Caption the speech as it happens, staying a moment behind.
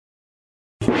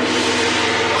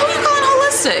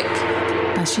Holistic.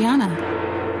 Shiana.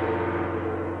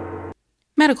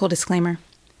 Medical disclaimer.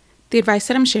 The advice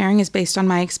that I'm sharing is based on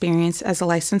my experience as a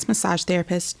licensed massage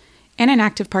therapist and an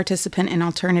active participant in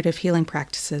alternative healing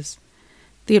practices.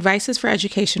 The advice is for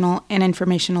educational and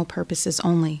informational purposes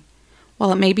only.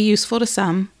 While it may be useful to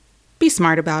some, be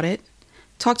smart about it.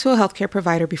 Talk to a healthcare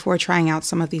provider before trying out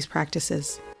some of these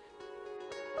practices.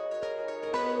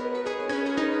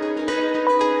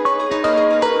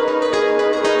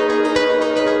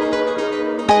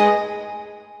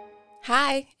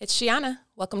 Hi, it's Shiana.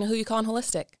 Welcome to Who You Callin'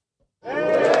 Holistic.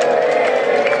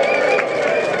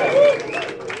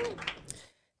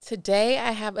 Today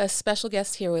I have a special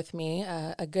guest here with me,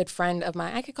 a good friend of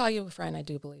mine. I could call you a friend, I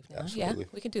do believe now. Absolutely. Yeah,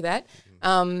 we can do that.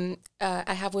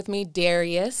 I have with me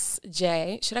Darius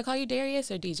J. Should I call you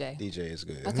Darius or DJ? DJ is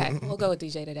good. Okay, we'll go with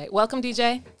DJ today. Welcome,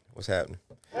 DJ. What's happening?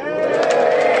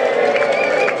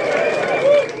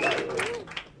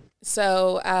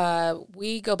 So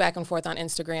we go back and forth on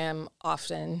Instagram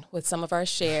often with some of our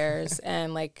shares,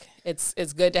 and like it's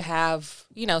good to have,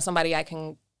 you know, somebody I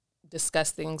can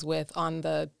discuss things with on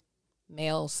the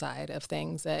male side of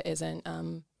things that isn't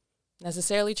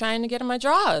necessarily trying to get in my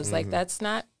drawers. Mm-hmm. Like that's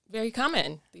not very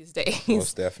common these days.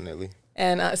 Most definitely.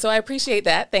 And so I appreciate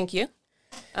that. Thank you.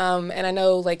 And I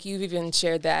know like you've even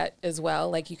shared that as well.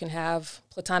 Like you can have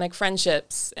platonic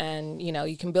friendships and, you know,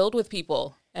 you can build with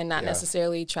people and not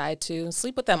necessarily try to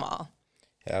sleep with them all.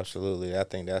 Absolutely. I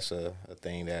think that's a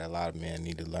thing that a lot of men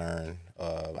need to learn.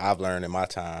 I've learned in my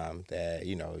time that,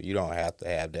 you know, you don't have to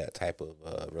have that type of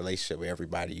relationship with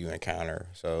everybody you encounter.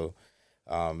 So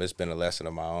it's been a lesson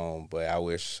of my own, but I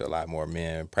wish a lot more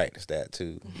men practice that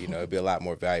too. You know, it'd be a lot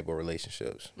more valuable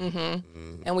relationships. Mm-hmm.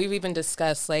 Mm-hmm. And we've even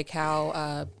discussed like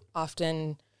how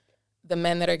often the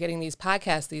men that are getting these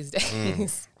podcasts these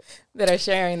days that are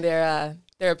sharing their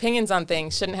opinions on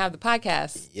things shouldn't have the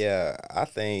podcast. Yeah, I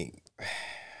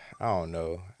don't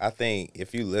know. I think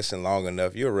if you listen long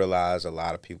enough, you'll realize a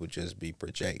lot of people just be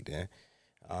projecting.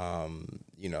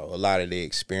 You know, a lot of the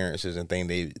experiences and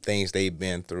things they've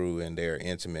been through and they're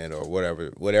intimate or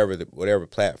whatever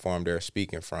platform they're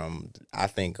speaking from. I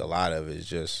think a lot of it is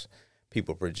just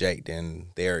people projecting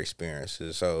their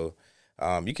experiences. So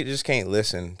you just can't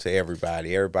listen to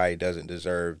everybody. Everybody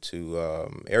deserves to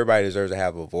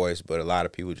have a voice, but a lot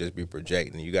of people just be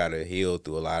projecting. You got to heal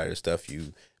through a lot of the stuff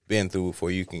you've been through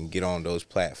before you can get on those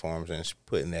platforms and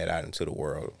putting that out into the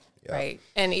world. Yeah. Right.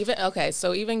 And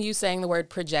so even you saying the word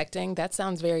projecting, that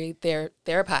sounds very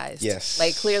therapized. Yes.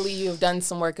 Like clearly you've done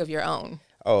some work of your own.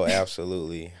 Oh,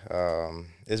 absolutely.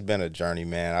 It's been a journey,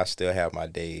 man. I still have my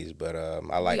days, but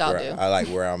I like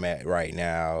where I'm at right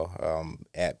now.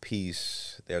 At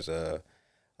peace. There's a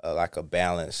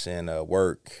balance in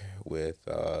work with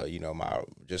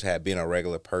being a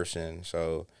regular person.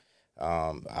 So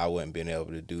I wouldn't been able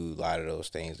to do a lot of those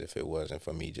things if it wasn't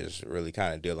for me just really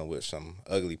kind of dealing with some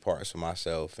ugly parts of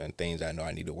myself and things I know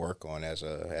I need to work on as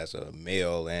a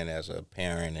male and as a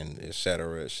parent and et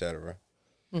cetera, et cetera.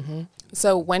 Mm-hmm.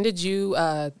 So when did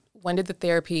the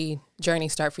therapy journey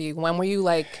start for you? When were you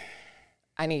like,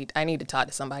 I need to talk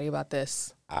to somebody about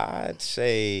this? I'd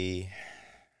say,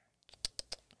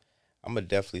 I'm going to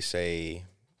definitely say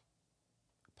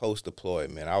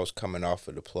post-deployment. I was coming off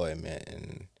of deployment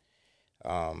and,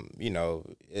 you know,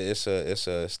 it's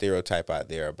a stereotype out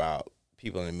there about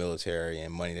people in the military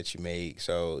and money that you make.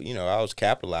 So, you know, I was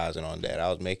capitalizing on that. I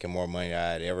was making more money than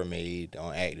I had ever made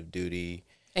on active duty.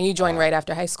 And you joined right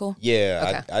after high school?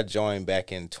 Yeah, okay. I joined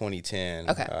back in 2010.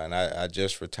 Okay. And I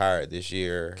just retired this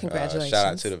year. Congratulations. Shout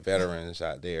out to the veterans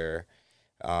out there.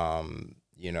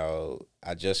 You know,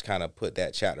 I just kind of put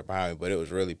that chapter behind me, but it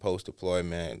was really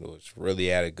post-deployment. It was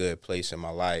really at a good place in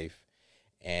my life.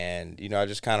 And, you know, I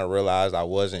just kind of realized I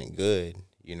wasn't good.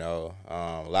 You know,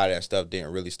 a lot of that stuff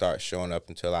didn't really start showing up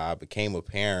until I became a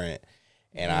parent.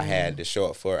 And I had to show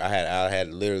up I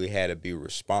literally had to be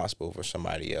responsible for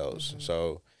somebody else. Mm-hmm.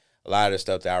 So a lot of the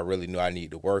stuff that I really knew I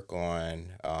needed to work on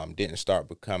didn't start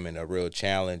becoming a real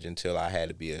challenge until I had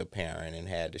to be a parent and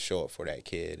had to show up for that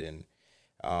kid. And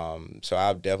so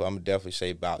I'm definitely say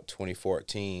about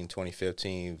 2014,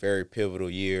 2015, very pivotal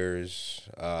years.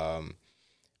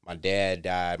 My dad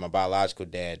died. My biological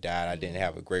dad died. I didn't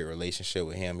have a great relationship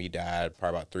with him. He died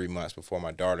probably about 3 months before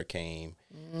my daughter came.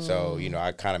 So, you know,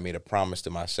 I kind of made a promise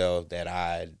to myself that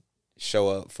I'd show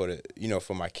up for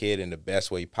my kid in the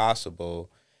best way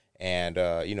possible. And,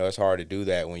 you know, it's hard to do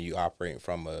that when you operate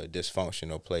from a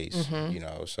dysfunctional place, you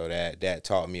know. So that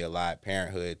taught me a lot.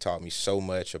 Parenthood taught me so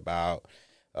much about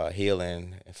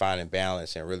healing and finding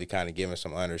balance and really kind of giving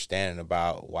some understanding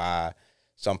about why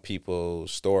some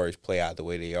people's stories play out the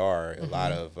way they are. A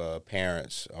lot of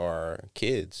parents are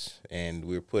kids, and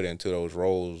we're put into those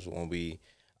roles when we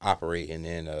operating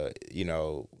in you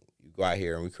know, you go out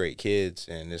here and we create kids,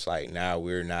 and it's like now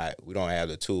we don't have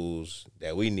the tools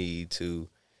that we need to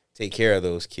take care of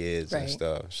those kids and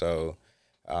stuff. So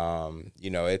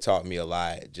you know, it taught me a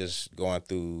lot just going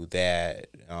through that,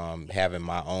 having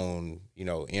my own, you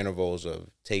know, intervals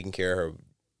of taking care of her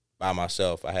by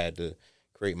myself. I had to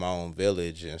create my own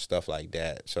village and stuff like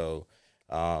that. So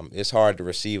it's hard to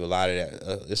receive a lot of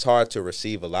that. It's hard to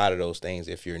receive a lot of those things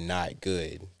if you're not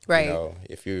good. Right. You know,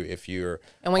 if you're.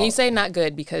 And when you say not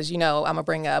good, because, you know, I'm going to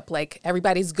bring up, like,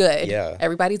 everybody's good. Yeah.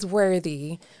 Everybody's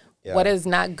worthy. Yeah. What does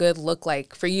not good look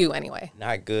like for you anyway?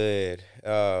 Not good.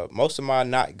 Most of my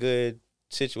not good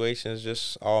situations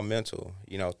just all mental.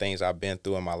 You know, things I've been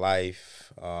through in my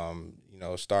life. You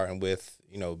know, starting with,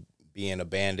 you know, being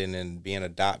abandoned and being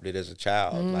adopted as a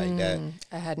child like that.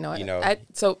 I had no idea. You know,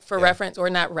 so for reference, or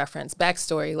not reference,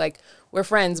 backstory, like, we're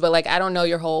friends, but, like, I don't know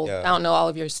your whole, I don't know all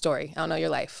of your story. I don't know your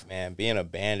life. Man, being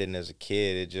abandoned as a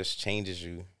kid, it just changes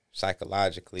you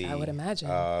psychologically. I would imagine.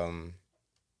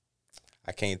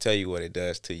 I can't tell you what it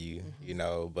does to you, you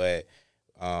know, but,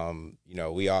 you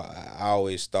know, I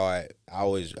always thought, I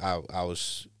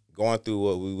was going through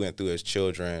what we went through as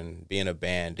children, being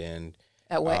abandoned.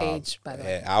 At what age, by the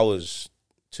way? I was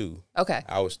 2. Okay.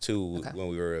 I was 2 when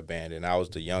we were abandoned. I was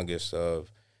the youngest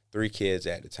of 3 kids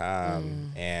at the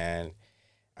time. And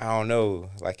I don't know,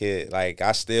 I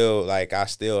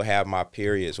still have my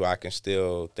periods where I can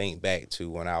still think back to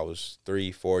when I was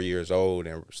 3-4 years old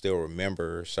and still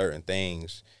remember certain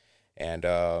things. And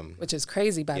which is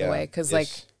crazy, by the way, because like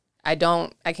I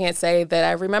can't say that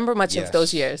I remember much of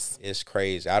those years. It's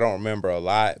crazy. I don't remember a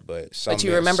lot, but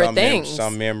you remember things.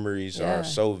 Some memories are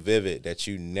so vivid that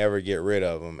you never get rid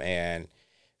of them. And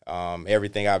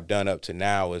everything I've done up to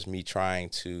now is me trying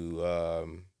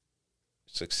to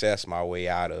success my way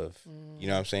out of, you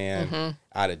know what I'm saying,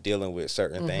 out of dealing with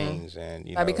certain things. And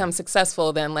you know, if I become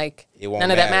successful, then like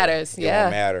none of that matters. It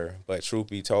won't matter. But truth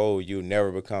be told, you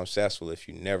never become successful if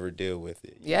you never deal with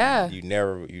it. Yeah. You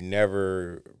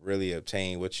never really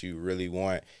obtain what you really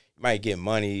want. You might get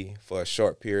money for a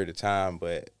short period of time,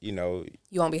 but you know,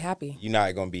 you won't be happy. You're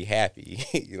not gonna be happy.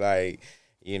 Like,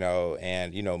 you know,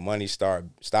 and, you know, money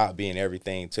stopped being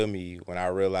everything to me when I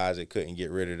realized it couldn't get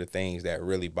rid of the things that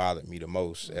really bothered me the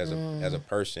most as a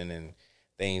person, and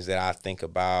things that I think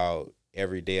about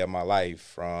every day of my life,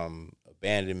 from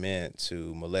abandonment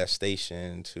to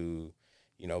molestation to,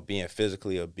 you know, being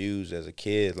physically abused as a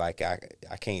kid. Like, I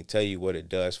can't tell you what it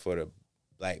does for the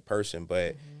Black person,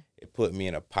 but it put me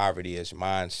in a poverty-ish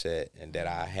mindset, and that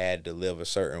I had to live a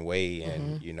certain way,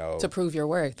 and, you know. To prove your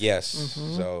worth. Yes.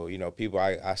 So, you know, people,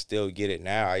 I still get it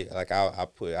now.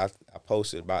 I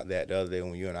posted about that the other day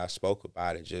when you and I spoke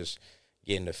about it, just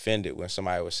getting offended when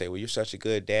somebody would say, well, you're such a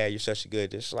good dad. You're such a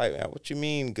good, it's like, man, what you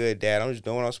mean good dad? I'm just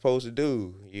doing what I'm supposed to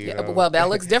do. You know? Well, that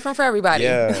looks different for everybody.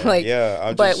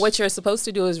 Yeah. But what you're supposed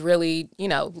to do is really, you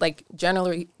know, like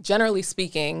generally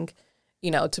speaking, you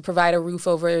know, to provide a roof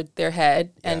over their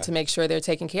head and to make sure they're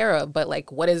taken care of. But,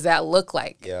 like, what does that look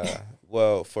like? Yeah.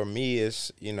 Well, for me,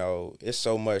 it's, you know, it's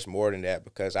so much more than that,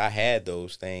 because I had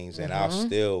those things, and I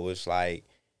still was, like,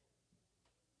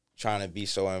 trying to be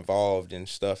so involved in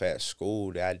stuff at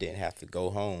school that I didn't have to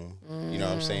go home. You know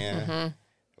what I'm saying?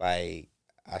 I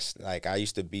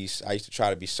used to try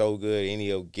to be so good.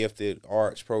 Any gifted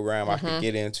arts program I could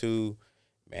get into,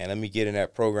 man, let me get in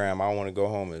that program. I want to go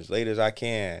home as late as I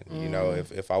can, you know,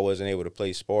 if I wasn't able to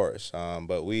play sports.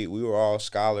 But we were all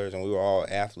scholars, and we were all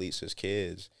athletes as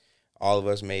kids. All of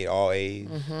us made all A's.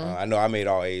 I know I made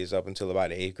all A's up until about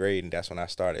the 8th grade, and that's when I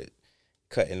started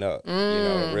cutting up, you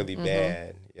know, really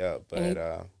bad. Yeah,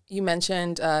 but you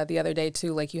mentioned the other day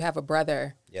too, like, you have a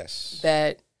brother. Yes.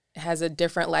 That has a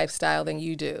different lifestyle than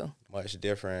you do. Much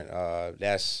different.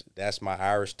 That's my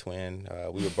Irish twin.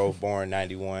 We were both born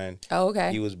 91. Oh,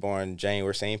 okay. He was born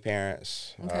January, same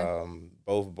parents. Okay.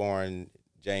 Both born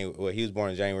January. Well, he was born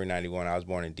in January 91. I was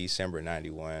born in December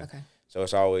 91. Okay. So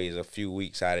it's always a few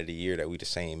weeks out of the year that we the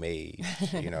same age.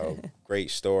 You know,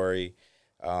 great story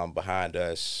behind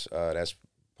us. That's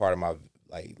part of my,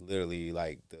 like, literally,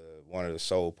 like, one of the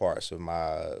soul parts of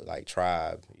my, like,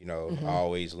 tribe. You know, I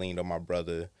always leaned on my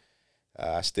brother.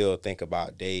 I still think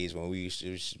about days when we used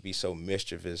to be so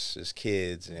mischievous as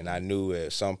kids, and I knew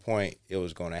at some point it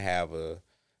was going to have a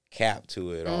cap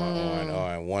to it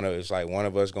on one of, it's like one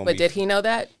of us going to be. But did he know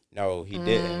that? No, he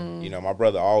didn't. You know, my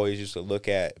brother always used to look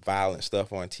at violent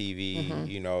stuff on TV,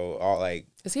 you know, all like.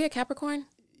 Is he a Capricorn?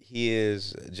 He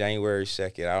is January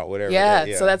 2nd, whatever.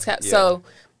 Yeah, so that's, so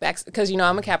because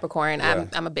I'm a Capricorn. Yeah.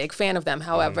 I'm a big fan of them.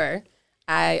 However,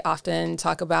 I often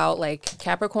talk about like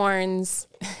Capricorns.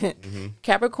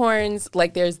 Capricorns,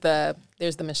 like there's the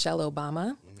Michelle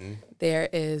Obama. There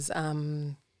is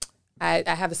I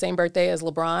have the same birthday as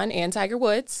LeBron and Tiger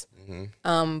Woods.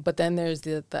 But then there's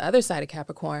the other side of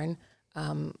Capricorn.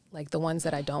 Like the ones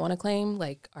that I don't want to claim,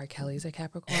 like R. Kelly's a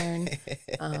Capricorn.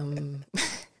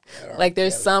 Like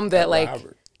there's some that like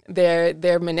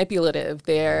they're manipulative,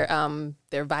 they're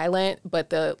violent, but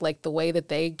the way that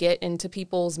they get into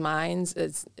people's minds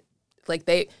is like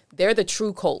they're the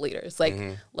true cult leaders. Like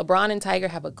LeBron and Tiger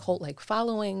have a cult like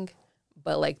following,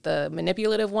 but like the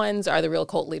manipulative ones are the real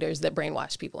cult leaders that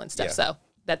brainwash people and stuff. Yeah. So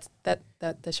that's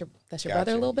your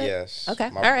brother a little bit? Yes. Okay.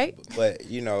 All right. But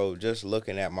just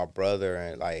looking at my brother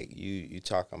and like you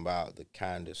talking about the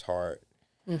kindest heart,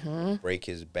 break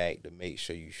his back to make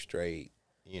sure you straight,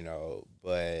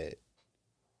 but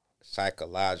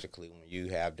psychologically when you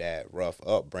have that rough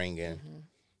upbringing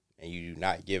and you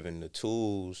not given the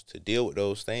tools to deal with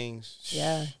those things,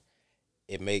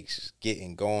 it makes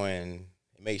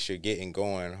your getting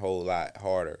going a whole lot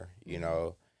harder,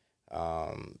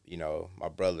 my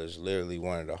brother's literally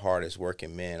one of the hardest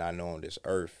working men I know on this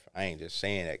earth. I ain't just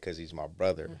saying that because he's my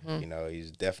brother.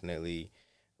 He's definitely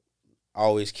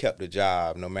always kept a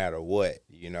job no matter what,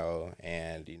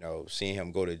 and, seeing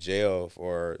him go to jail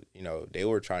for, they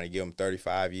were trying to give him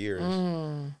 35 years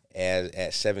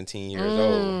at 17 years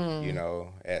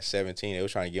old, at 17, they were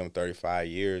trying to give him 35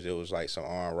 years. It was like some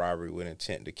armed robbery with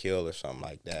intent to kill or something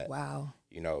like that. Wow.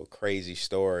 Crazy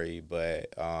story,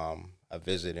 but I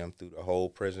visited him through the whole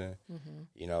prison,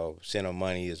 sent him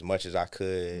money as much as I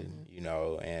could,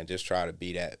 and just try to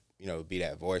be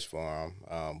that voice for him.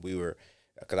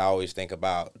 Because I always think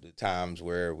about the times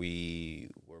where we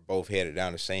were both headed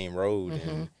down the same road,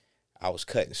 and I was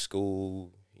cutting school,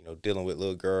 dealing with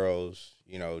little girls,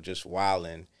 just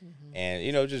wilding,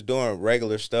 and just doing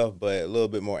regular stuff, but a little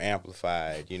bit more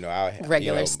amplified.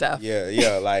 Regular stuff.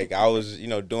 Yeah. Like I was,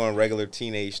 doing regular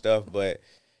teenage stuff, but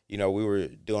we were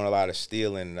doing a lot of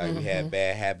stealing. Like we had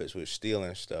bad habits with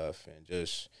stealing stuff and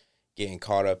just getting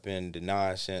caught up in the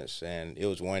nonsense. And it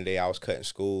was one day I was cutting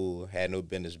school, had no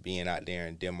business being out there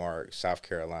in Denmark, South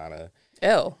Carolina.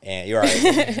 Ew. And you're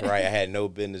right, right. I had no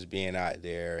business being out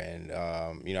there, and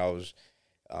I was,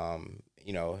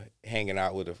 hanging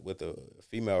out with a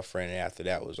female friend. And after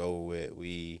that was over with,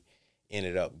 we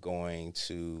ended up going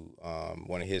to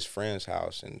one of his friends'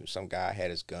 house, and some guy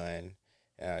had his gun.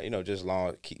 Just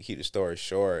keep the story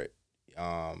short.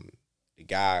 The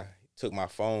guy took my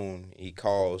phone. He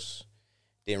calls,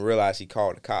 didn't realize he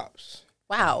called the cops.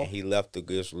 Wow. And he left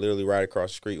just literally right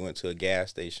across the street, went to a gas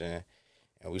station,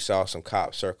 and we saw some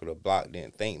cops circle the block,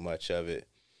 didn't think much of it.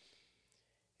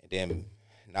 And then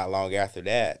not long after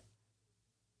that,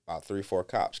 about 3-4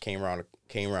 cops came around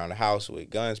the house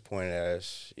with guns pointed at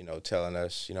us, telling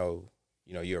us,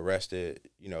 you're arrested,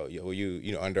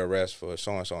 you under arrest for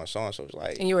so-and-so and so-and-so. It's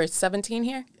like, and you were 17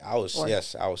 here? I was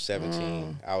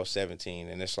 17. I was 17.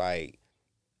 And it's like,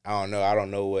 I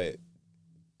don't know what,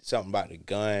 something about the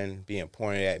gun being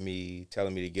pointed at me,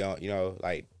 telling me to get on,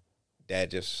 like,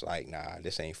 that just like, nah,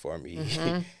 this ain't for me.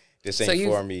 This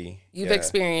ain't for me. You've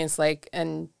experienced like,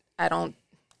 and I want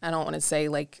to say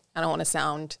like, I want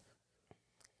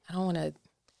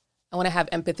to have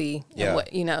empathy.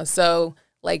 Yeah. So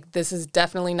like, this is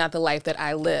definitely not the life that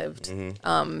I lived.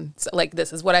 So like,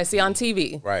 this is what I see on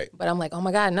TV. Right. But I'm like, oh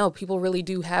my God, no, people really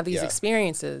do have these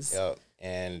experiences. Yep.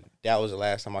 And that was the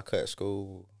last time I cut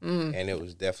school. And it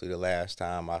was definitely the last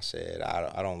time I said,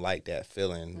 I don't like that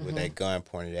feeling with that gun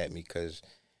pointed at me, because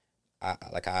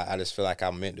I just feel like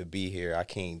I'm meant to be here. I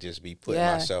can't just be putting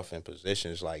myself in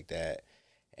positions like that.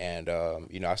 And,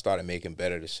 I started making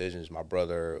better decisions. My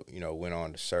brother, went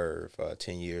on to serve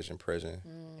 10 years in prison.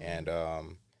 And,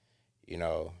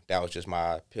 that was just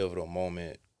my pivotal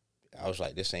moment. I was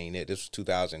like, this ain't it. This was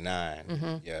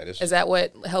 2009. Yeah. Is that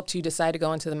what helped you decide to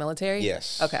go into the military?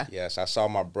 Yes. Okay. Yes. I saw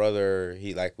my brother.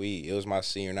 It was my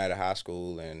senior night of high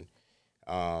school. And,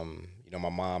 my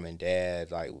mom and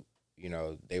dad, like,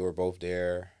 they were both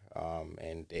there.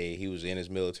 And he was in his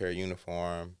military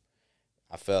uniform.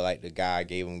 I felt like the guy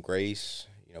gave him grace.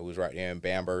 We was right there in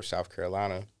Bamberg, South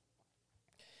Carolina.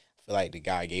 I feel like the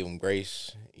guy gave him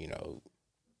grace,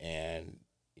 and,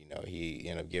 he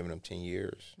ended up giving him 10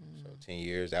 years. So 10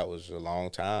 years, that was a long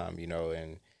time,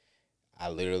 and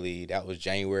that was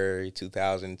January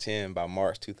 2010. By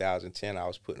March 2010, I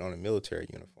was putting on a military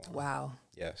uniform. Wow.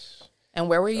 Yes. And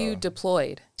where were you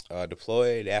deployed?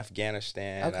 Deployed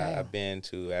Afghanistan. Okay. I've been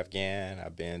to Afghan.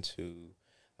 I've been to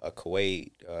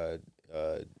Kuwait,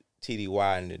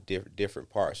 TDY in the different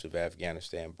parts of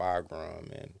Afghanistan,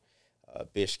 Bagram and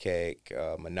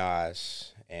Bishkek,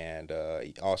 Manas, and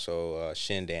also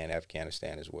Shindan,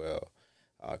 Afghanistan as well,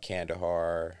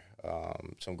 Kandahar.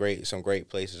 Some great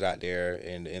places out there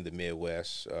in the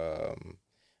Midwest,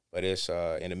 but it's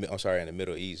in the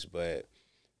Middle East. But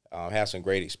had some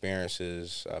great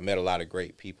experiences. Met a lot of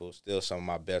great people. Still some of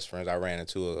my best friends. I ran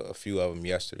into a few of them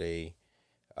yesterday.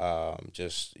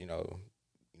 Just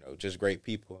just great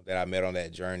people that I met on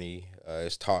that journey.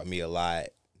 It's taught me a lot.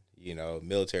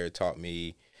 Military taught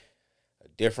me a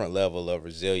different level of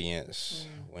resilience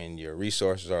when your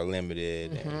resources are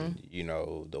limited and,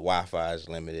 the Wi-Fi is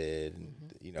limited.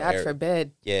 And, God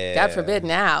forbid. Yeah. God forbid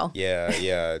now. Yeah.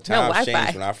 No Times Wi-Fi.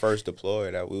 changed when I first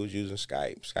deployed. We was using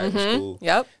Skype. Skype was cool.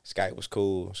 Yep. Skype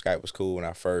was cool when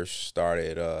I first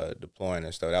started deploying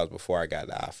and stuff. That was before I got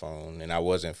the iPhone, and I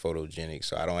wasn't photogenic,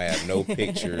 so I don't have no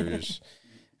pictures.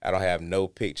 I don't have no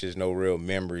pictures, no real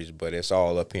memories, but it's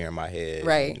all up here in my head.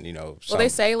 Right. And, Well, they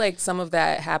say like some of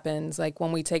that happens like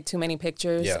when we take too many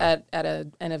pictures at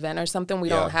an event or something, we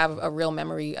don't have a real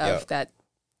memory of that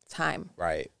time.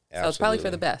 Right. Absolutely. So it's probably for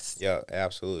the best. Yeah,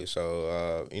 absolutely.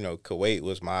 So, Kuwait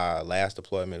was my last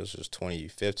deployment. This was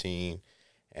 2015.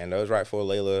 And that was right before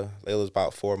Layla. Layla was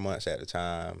about 4 months at the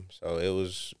time. So it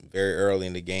was very early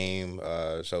in the game.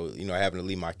 So, having to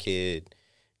leave my kid,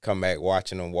 come back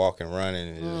watching them walk and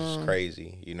running is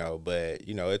crazy, but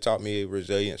it taught me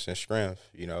resilience and strength,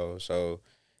 so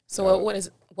what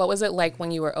was it like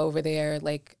when you were over there?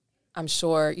 Like, I'm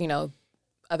sure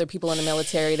other people in the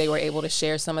military, they were able to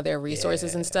share some of their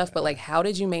resources and stuff, but like, how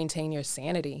did you maintain your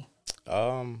sanity?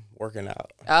 Working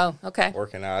out. Oh, okay.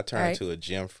 Working out. I turned into a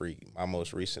gym freak. My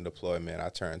most recent deployment, I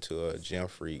turned to a gym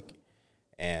freak,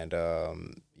 and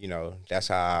that's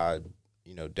how I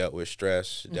dealt with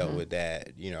stress, dealt with that,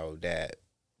 that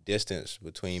distance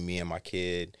between me and my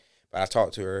kid. But I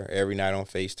talked to her every night on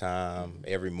FaceTime,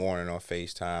 every morning on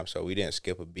FaceTime. So we didn't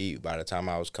skip a beat. By the time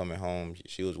I was coming home,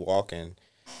 she was walking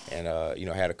and,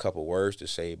 had a couple words to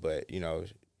say. But,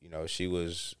 she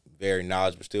was very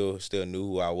knowledgeable, still knew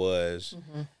who I was.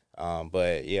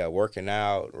 But, yeah, working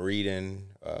out, reading,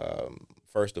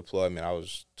 first deployment, I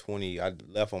was 20. I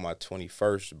left on my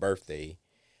 21st birthday.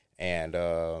 And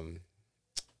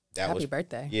Happy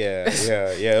birthday. Yeah.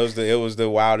 It was the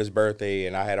wildest birthday,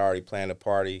 and I had already planned a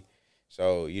party.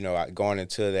 So, going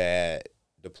into that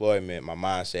deployment, my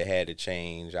mindset had to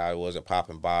change. I wasn't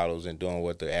popping bottles and doing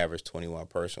what the average 21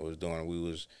 person was doing. We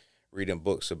was reading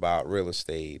books about real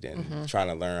estate and trying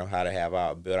to learn how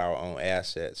to build our own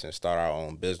assets and start our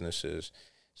own businesses.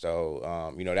 So,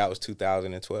 that was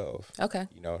 2012. Okay.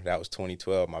 That was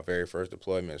 2012, my very first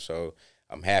deployment. So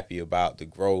I'm happy about the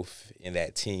growth in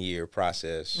that 10-year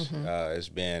process. It's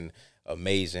been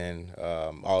amazing.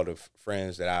 All the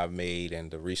friends that I've made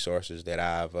and the resources that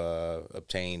I've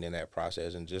obtained in that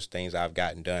process, and just things I've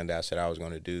gotten done that I said I was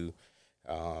going to do.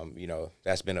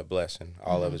 That's been a blessing.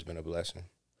 All of it's been a blessing.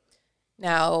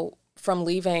 Now, from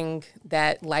leaving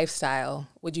that lifestyle,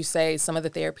 would you say some of the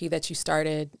therapy that you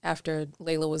started after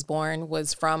Layla was born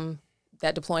was from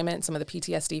that deployment, some of the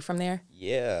PTSD from there?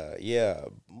 Yeah.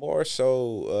 More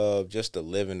so just the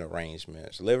living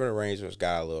arrangements. Living arrangements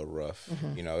got a little rough.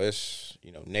 It's,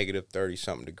 negative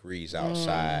 30-something degrees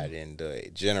outside, and the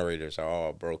generators are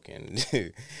all broken,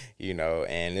 and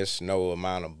there's no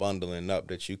amount of bundling up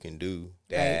that you can do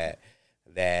that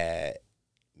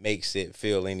makes it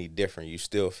feel any different. You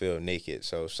still feel naked.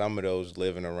 So some of those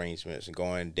living arrangements,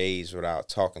 going days without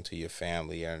talking to your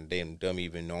family and them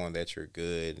even knowing that you're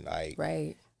good,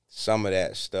 some of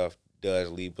that stuff does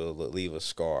leave a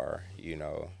scar.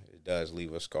 It does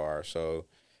leave a scar. So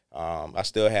I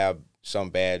still have some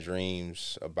bad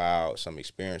dreams about some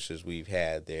experiences we've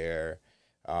had there.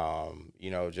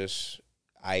 Just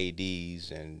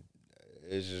IEDs, and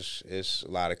it's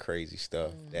a lot of crazy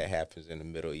stuff that happens in the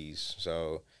Middle East.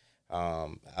 So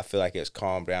I feel like it's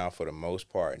calmed down for the most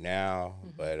part now.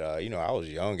 But, I was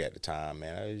young at the time,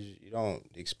 man. You don't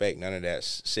expect none of that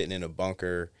sitting in a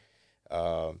bunker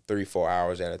 3-4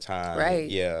 hours at a time. Right.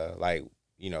 Yeah,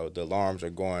 the alarms are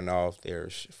going off. They're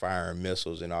firing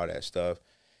missiles and all that stuff.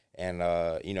 And,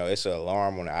 it's an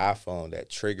alarm on the iPhone that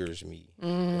triggers me.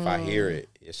 If I hear it,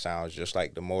 it sounds just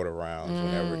like the motor rounds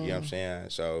whenever, you know what I'm saying?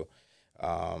 So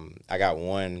I got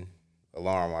one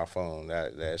alarm on my phone.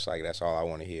 That's all I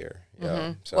want to hear.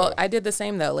 Yeah. So. Well, I did the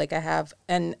same though. Like I have,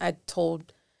 and I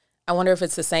wonder if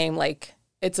it's the same, like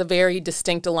it's a very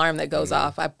distinct alarm that goes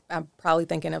off. I'm probably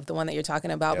thinking of the one that you're talking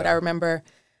about, but I remember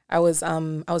I was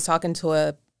talking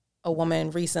to a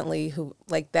woman recently who,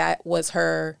 like, that was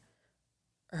her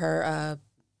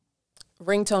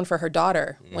ringtone for her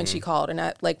daughter when she called.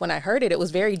 And when I heard it, it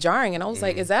was very jarring. And I was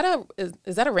like, is that a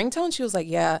ringtone? She was like,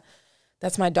 yeah,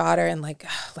 that's my daughter. And like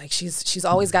she's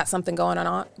always got something going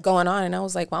on. And I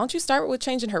was like, why don't you start with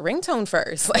changing her ringtone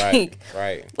first? Like,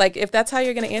 right. Like if that's how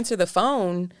you're going to answer the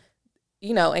phone,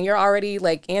 you know, and you're already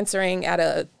like answering at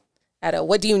a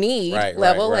what do you need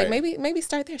level, like maybe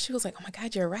start there. She was like, oh my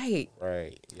God, you're right.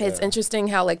 Right. Yeah. It's interesting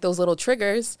how like those little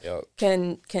triggers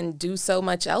can do so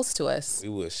much else to us. We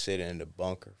would sit in the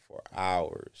bunker for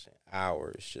hours and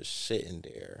hours, just sitting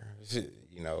there,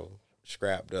 you know,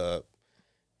 scrapped up,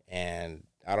 and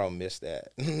I don't miss that.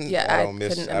 Yeah, I don't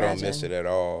miss it at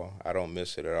all. I don't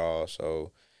miss it at all.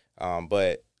 So,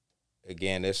 but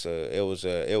again,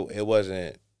 it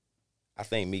wasn't. I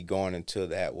think me going into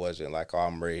that wasn't like, oh,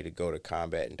 I'm ready to go to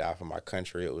combat and die for my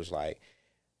country. It was like,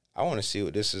 I want to see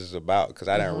what this is about, because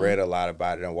I didn't read a lot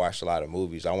about it and watched a lot of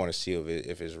movies. I want to see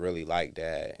if it's really like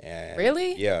that. And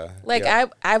really? Yeah. Like yeah.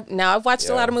 I've watched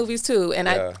a lot of movies too, and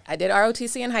I did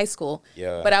ROTC in high school.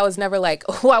 Yeah. But I was never like,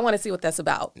 oh, I want to see what that's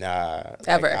about. Nah.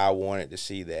 Ever. Like, I wanted to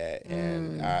see that,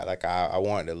 and I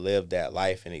wanted to live that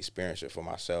life and experience it for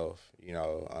myself. You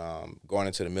know, going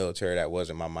into the military, that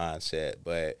wasn't my mindset,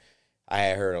 but I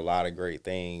had heard a lot of great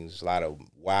things, a lot of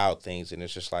wild things, and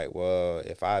it's just like, well,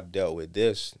 if I've dealt with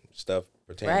this stuff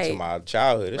pertaining to my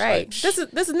childhood, it's like,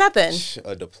 this is nothing.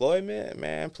 A deployment,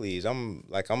 man, please. I'm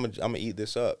gonna eat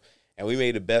this up, and we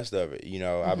made the best of it. You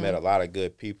know, I met a lot of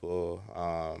good people.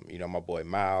 You know, my boy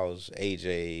Miles,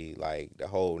 AJ, like the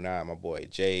whole nine. My boy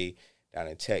Jay down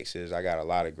in Texas. I got a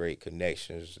lot of great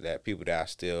connections. That people that I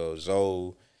still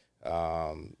Zoe.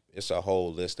 It's a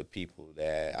whole list of people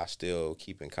that I still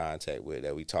keep in contact with,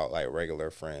 that we talk like regular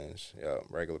friends,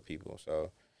 regular people.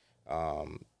 So,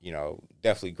 you know,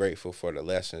 definitely grateful for the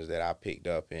lessons that I picked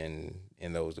up in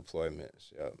those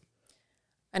deployments. Yep.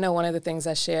 I know one of the things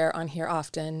I share on here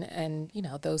often, and, you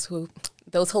know, those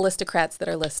holisticrats that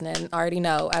are listening already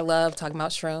know, I love talking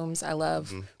about shrooms. I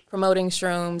love promoting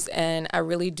shrooms, and I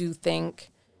really do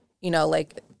think, you know,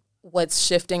 like what's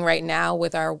shifting right now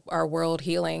with our world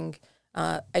healing,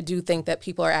 I do think that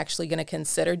people are actually going to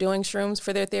consider doing shrooms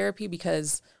for their therapy,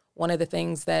 because one of the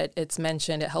things that it's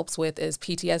mentioned it helps with is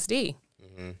PTSD.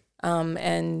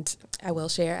 And I will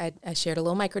share, I shared a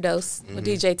little microdose with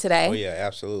DJ today. Oh, yeah,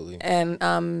 absolutely. And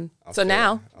I'm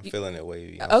feeling it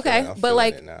wavy. It's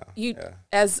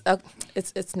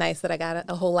nice that I got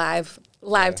a whole live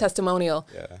testimonial.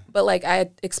 Yeah. But like I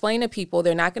explained to people,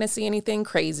 they're not going to see anything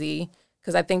crazy,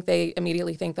 because I think they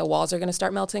immediately think the walls are going to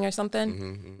start melting or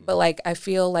something. But like, I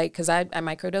feel like, because I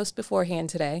microdosed beforehand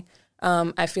today,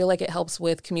 I feel like it helps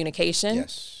with communication.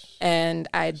 Yes. And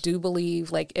I do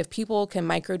believe, like, if people can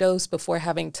microdose before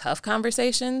having tough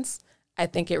conversations, I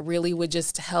think it really would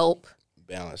just help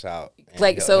balance out. And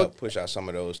like, help push out some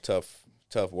of those tough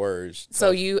words.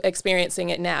 So you experiencing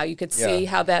it now, you could see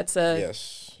how that's it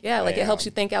helps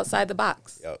you think outside the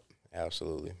box. Yep,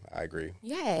 absolutely. I agree.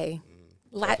 Yay.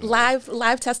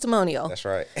 Live testimonial. That's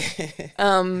right.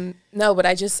 No, but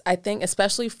I think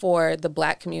especially for the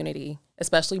Black community,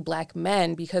 especially Black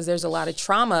men, because there's a lot of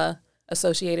trauma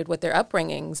associated with their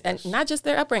upbringings, and not just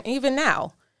their upbringing, even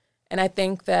now. And I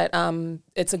think that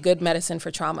it's a good medicine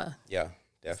for trauma. Yeah,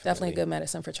 definitely. It's definitely a good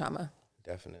medicine for trauma.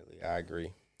 Definitely, I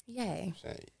agree. Yay.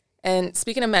 And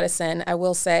speaking of medicine, I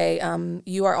will say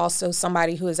you are also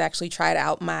somebody who has actually tried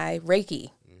out my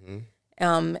Reiki.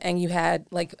 And you had,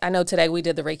 like, I know today we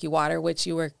did the Reiki water, which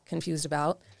you were confused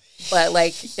about, but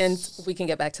like, and we can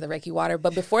get back to the Reiki water.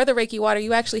 But before the Reiki water,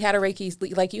 you actually had a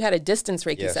Reiki, like you had a distance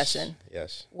Reiki session.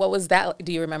 Yes. What was that?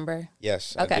 Do you remember?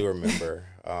 Yes, okay. I do remember.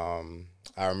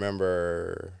 I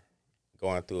remember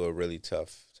going through a really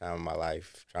tough time in my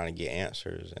life trying to get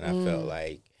answers. And I felt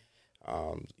like,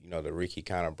 you know, the Reiki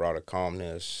kind of brought a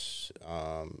calmness,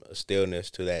 a stillness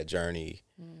to that journey.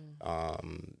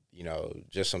 You know,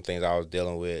 just some things I was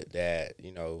dealing with that,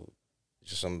 you know,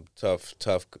 just some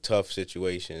tough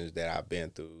situations that I've been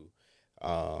through.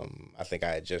 I think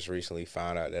I had just recently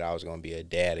found out that I was going to be a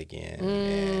dad again,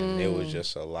 and it was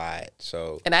just a lot.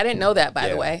 So, and I didn't know that, by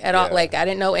the way, at all. Like, I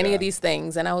didn't know any of these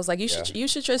things, and I was like, you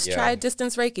should just try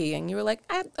distance Reiki, and you were like,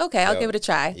 okay, I'll give it a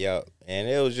try. Yeah, and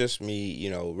it was just me, you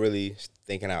know, really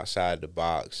thinking outside the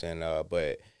box, and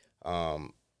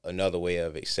another way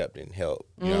of accepting help.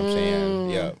 You know what I'm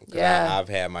saying? Yeah. I've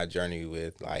had my journey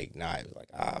with like knives, like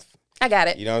I got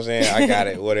it. You know what I'm saying? I got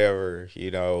it, whatever,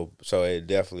 you know. So it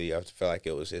definitely, I feel like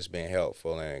it's been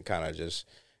helpful, and it kind of just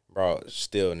brought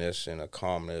stillness and a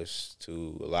calmness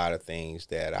to a lot of things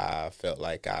that I felt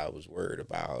like I was worried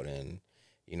about. And,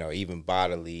 you know, even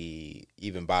bodily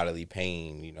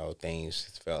pain, you know,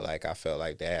 things I felt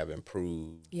like they have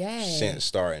improved since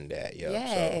starting that. Yeah.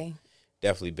 Yay. So,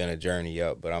 definitely been a journey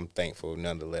up, but I'm thankful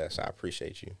nonetheless. I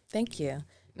appreciate you. Thank you.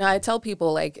 Now, I tell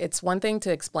people, like, it's one thing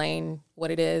to explain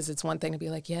what it is. It's one thing to be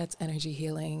like, yeah, it's energy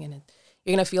healing and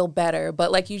you're going to feel better.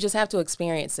 But, like, you just have to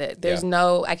experience it. There's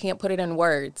I can't put it in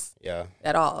words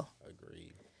at all.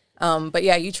 Agreed. But,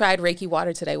 yeah, you tried Reiki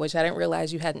water today, which I didn't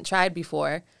realize you hadn't tried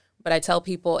before. But I tell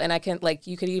people, and I can, like,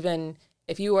 you could even,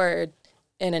 if you were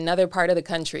in another part of the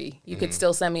country, you could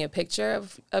still send me a picture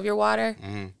of your water,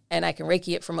 and I can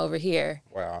Reiki it from over here.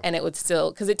 Wow. And it would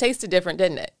still, because it tasted different,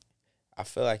 didn't it? I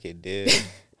feel like it did,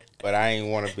 but I ain't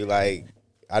want to be like,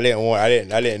 I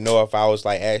didn't know if I was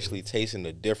like actually tasting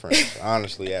the difference,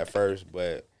 honestly, at first.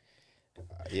 But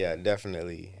yeah,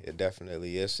 definitely,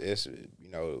 it's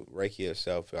Reiki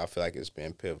itself. I feel like it's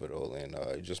been pivotal in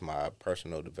just my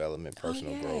personal development,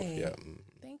 personal growth. Yeah.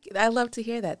 Thank you. I love to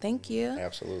hear that. Thank you.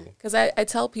 Absolutely. Because I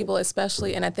tell people,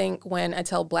 especially, and I think when I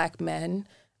tell Black men,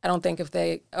 I don't think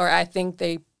I think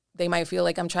they might feel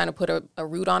like I'm trying to put a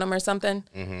root on them or something.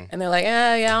 Mm-hmm. And they're like,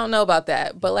 yeah, I don't know about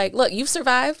that. But, like, look, you've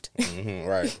survived. Mm-hmm,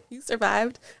 right. You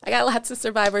survived. I got lots of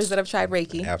survivors that have tried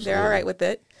Reiki. Absolutely. They're all right with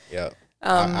it. Yeah.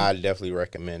 I definitely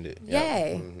recommend it.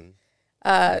 Yay.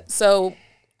 Mm-hmm. So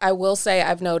I will say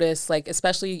I've noticed, like,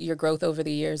 especially your growth over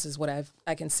the years is what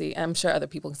I can see. I'm sure other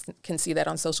people can see that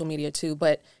on social media too,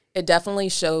 but it definitely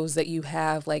shows that you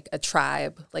have, like, a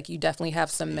tribe. Like, you definitely have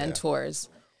some mentors.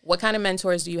 What kind of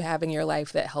mentors do you have in your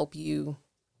life that help you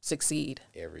succeed?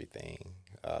 Everything.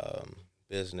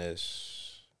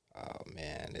 Business. Oh,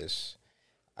 man.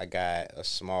 I got a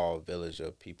small village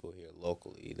of people here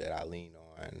locally that I lean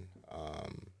on.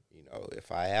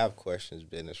 If I have questions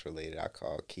business related, I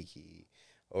call Kiki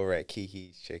over at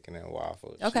Kiki's Chicken and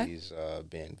Waffle. Okay. She's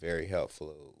been very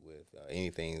helpful with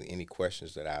any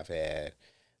questions that I've had.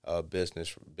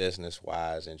 Business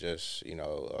wise and just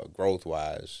growth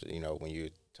wise, when you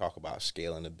talk about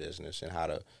scaling the business and how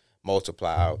to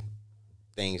multiply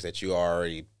things that you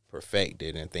already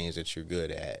perfected and things that you're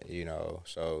good at,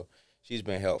 so she's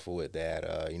been helpful with that.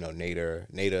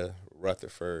 Nada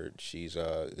Rutherford, she's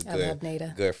a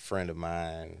good friend of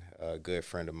mine,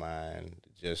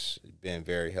 just been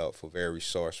very helpful, very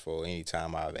resourceful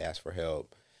anytime I've asked for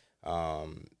help.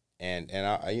 And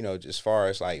I, as far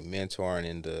as like mentoring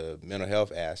in the mental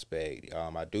health aspect,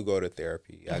 I do go to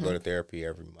therapy. I go to therapy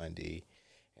every Monday,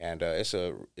 and it's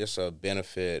a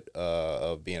benefit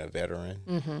of being a veteran,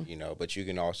 But you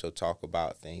can also talk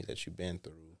about things that you've been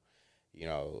through,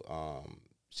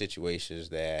 situations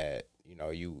that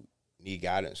you need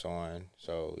guidance on.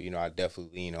 So I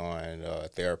definitely lean on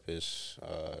therapists.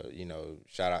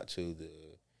 Shout out to the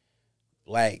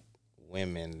Black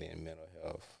women in mental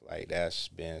health. Like, that's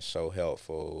been so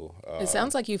helpful. It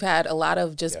sounds like you've had a lot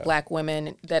of just Black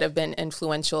women that have been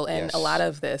influential in a lot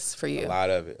of this for you. A lot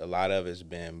of it's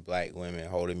been Black women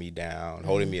holding me down,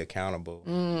 holding me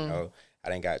accountable. I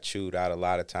done got chewed out a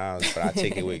lot of times, but I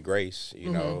take it with grace.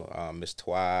 Miss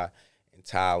Twy and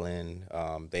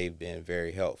Tylen, they've been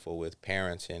very helpful with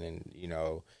parenting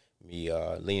and me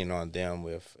leaning on them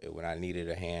when I needed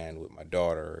a hand with my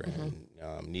daughter and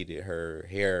needed her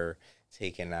hair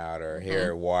taken out or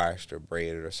hair washed or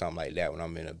braided or something like that when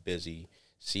I'm in a busy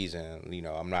season.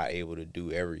 I'm not able to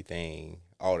do everything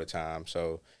all the time.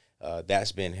 So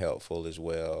that's been helpful as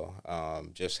well.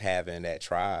 Just having that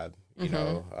tribe,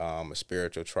 a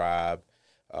spiritual tribe.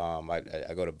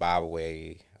 I go to Bible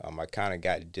Way. I kind of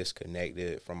got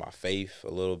disconnected from my faith a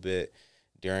little bit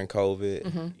during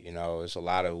COVID. It's a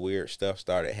lot of weird stuff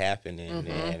started happening,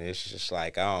 and it's just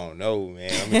like, I don't know,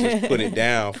 man. Let me just put it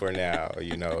down for now,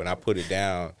 and I put it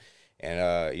down. And,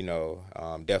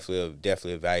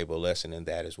 definitely a valuable lesson in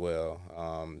that as well.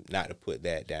 Not to put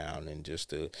that down and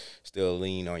just to still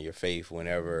lean on your faith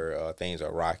whenever things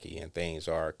are rocky and things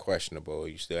are questionable.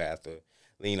 You still have to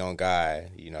lean on God,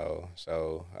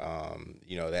 So,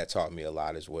 that taught me a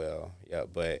lot as well. Yeah,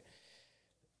 but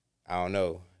I don't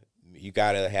know. You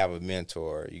got to have a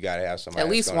mentor. You got to have somebody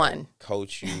at least one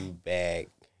coach you back,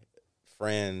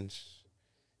 friends,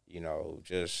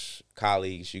 just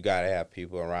colleagues. You got to have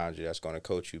people around you that's going to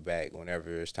coach you back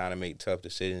whenever it's time to make tough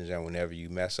decisions and whenever you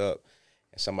mess up.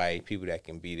 And people that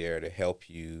can be there to help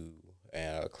you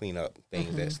clean up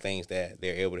things. Things that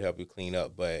they're able to help you clean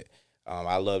up. But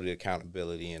I love the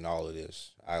accountability in all of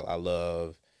this. I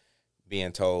love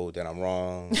being told that I'm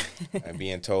wrong and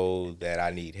being told that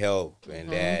I need help and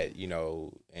that,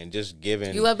 and just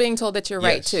giving. You love being told that you're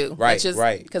right too.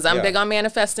 Right. Because I'm big on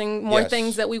manifesting more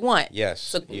things that we want. Yes.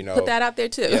 So put that out there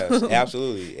too. Yes,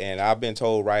 absolutely. And I've been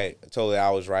told that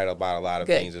I was right about a lot of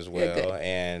things as well. Good.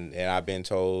 And I've been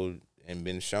told and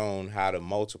been shown how to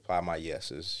multiply my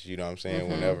yeses. You know what I'm saying?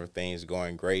 Whenever things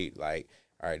going great, like,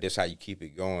 all right, this is how you keep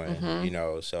it going,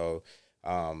 So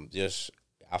just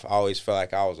I've always felt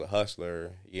like I was a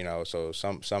hustler, so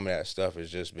some of that stuff has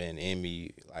just been in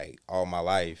me like all my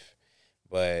life.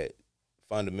 But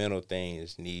fundamental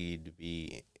things need to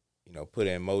be, put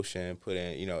in motion, and put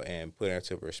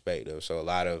into perspective. So a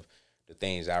lot of the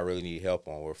things I really need help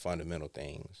on were fundamental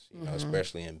things,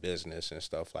 especially in business and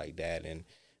stuff like that.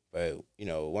 But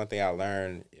one thing I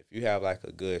learned, if you have like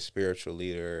a good spiritual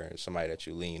leader and somebody that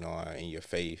you lean on in your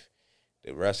faith,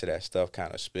 the rest of that stuff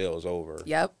kind of spills over.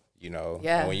 Yep.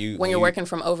 Yeah. When you're working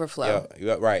from overflow.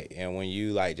 Yeah, right. And when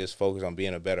you like just focus on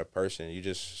being a better person, you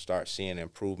just start seeing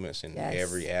improvements in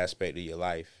every aspect of your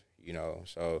life,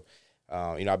 So,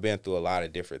 I've been through a lot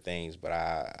of different things, but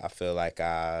I feel like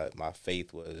my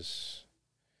faith was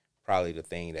probably the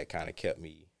thing that kind of kept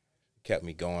me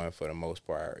going for the most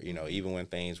part. Even when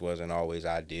things wasn't always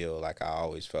ideal, like I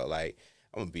always felt like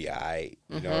I'm gonna be all right.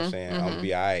 You know what I'm saying? I'm gonna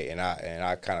be all right, and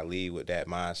I kind of lead with that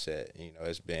mindset.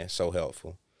 It's been so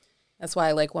helpful. That's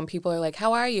why, like, when people are like,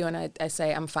 "How are you?" and I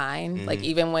say, "I'm fine." Like,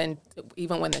 even when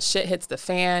the shit hits the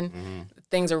fan,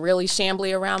 things are really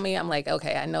shambly around me. I'm like,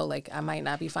 okay, I know, like, I might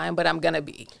not be fine, but I'm gonna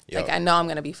be. Like, I know I'm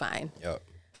gonna be fine. Yep.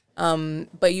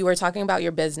 But you were talking about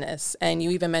your business, and you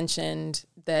even mentioned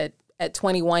that at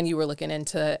 21 you were looking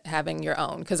into having your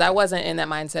own. Because I wasn't in that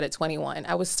mindset at 21.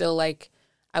 I was still in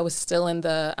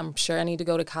the, I'm sure I need to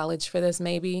go to college for this,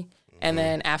 maybe. And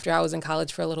then after I was in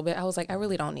college for a little bit, I was like, I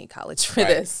really don't need college for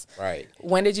this. Right.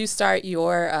 When did you start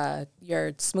your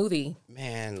smoothie?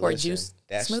 Man, or listen, juice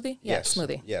smoothie? Yes,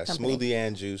 smoothie. Yeah, company. smoothie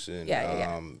and juice. And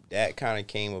that kind of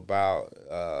came about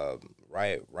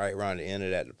right around the end of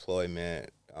that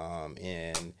deployment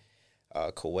in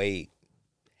Kuwait,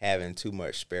 having too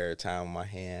much spare time on my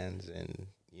hands and,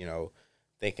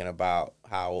 thinking about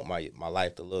how I want my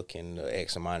life to look in the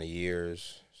X amount of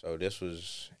years. So this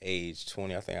was age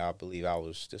 20.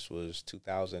 This was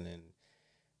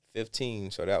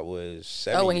 2015. So that was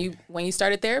 7 Oh, when you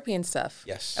started therapy and stuff.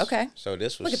 Yes. Okay. So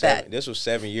this was This was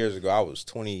 7 years ago. I was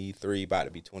 23, about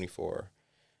to be 24.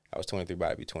 I was 23,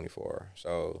 about to be 24.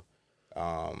 So,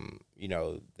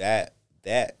 that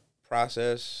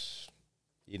process,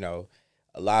 a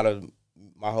lot of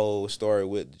my whole story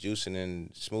with the juicing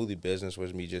and smoothie business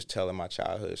was me just telling my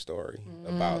childhood story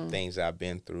about things I've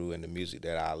been through and the music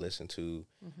that I listened to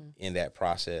in that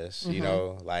process,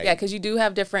 because you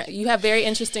have very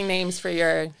interesting names for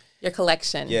your your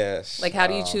collection. Yes. Like, how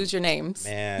do you choose your names?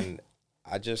 Man,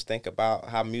 I just think about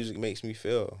how music makes me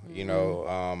feel. You know,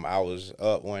 I was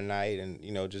up one night and,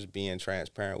 you know, just being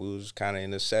transparent, we was kind of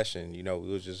in a session, you know, we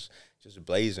was just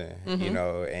blazing, you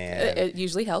know, and It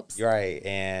usually helps. right.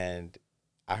 And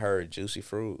I heard Juicy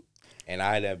Fruit, and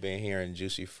I had been hearing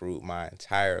Juicy Fruit my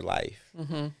entire life.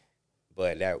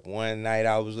 But that one night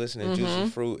I was listening to Juicy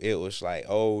Fruit, it was like,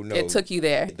 oh no. It took you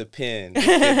there. The pen, the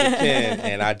pen,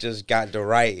 and I just got to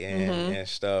write and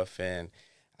stuff. And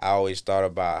I always thought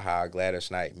about how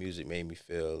Gladys Knight music made me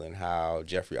feel and how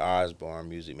Jeffrey Osborne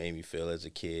music made me feel as a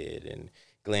kid, and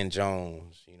Glenn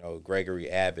Jones, you know, Gregory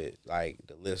Abbott, like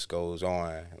the list goes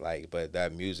on. Like, but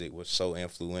that music was so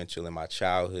influential in my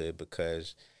childhood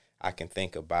because I can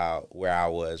think about where I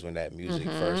was when that music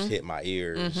first hit my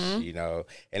ears, you know,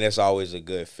 and it's always a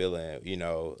good feeling, you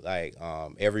know, like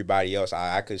everybody else,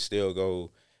 I could still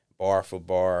go bar for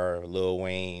bar, Lil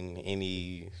Wayne,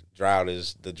 the drought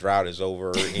is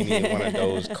over, any one of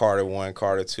those, Carter 1,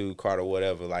 Carter 2, Carter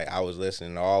whatever, like I was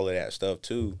listening to all of that stuff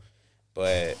too,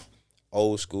 but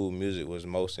old school music was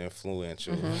most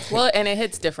influential. Well, and it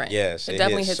hits different. Yes, it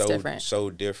definitely hits so different. So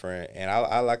different, and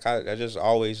I just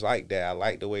always liked that. I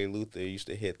like the way Luther used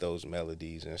to hit those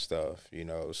melodies and stuff, you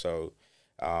know. So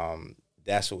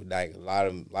that's what, like, a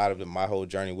lot of my whole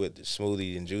journey with the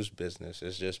smoothie and juice business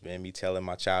has just been me telling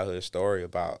my childhood story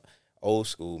about old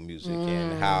school music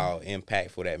and how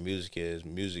impactful that music is.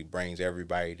 Music brings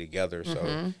everybody together,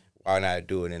 so why not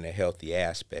do it in a healthy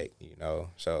aspect, you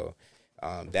know? So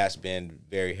that's been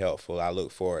very helpful. I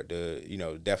look forward to, you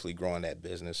know, definitely growing that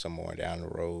business some more down the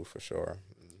road for sure.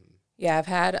 Yeah, I've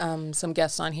had some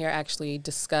guests on here actually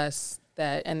discuss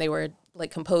that, and they were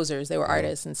like composers, they were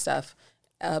artists and stuff,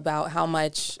 about how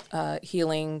much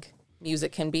healing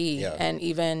music can be. Yeah. And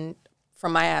even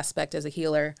from my aspect as a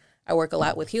healer, I work a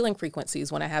lot with healing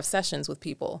frequencies when I have sessions with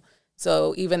people.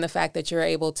 So even the fact that you're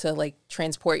able to like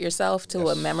transport yourself to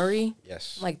a memory,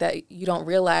 like that, you don't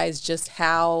realize just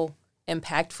how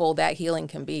impactful that healing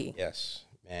can be. Yes,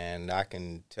 man, I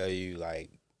can tell you, like,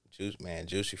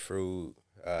 Juicy Fruit,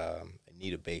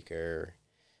 Anita Baker,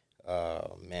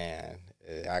 man,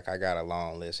 I got a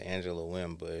long list. Angela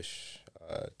Wimbush,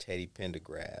 Teddy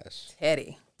Pendergrass,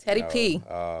 Teddy you know, P.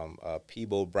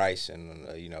 Peebo Bryson,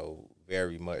 you know,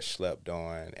 very much slept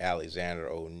on. Alexander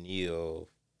O'Neal,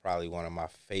 probably one of my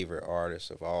favorite artists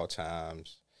of all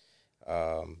times.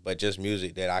 But just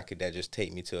music that just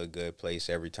take me to a good place.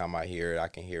 Every time I hear it, I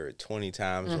can hear it 20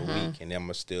 times a week, and I'm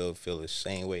gonna still feel the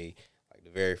same way like the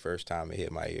very first time it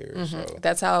hit my ears. So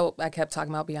that's how I kept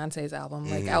talking about Beyonce's album.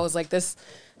 Like I was like, this,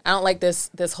 I don't like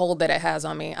this hold that it has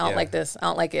on me. I don't like this. I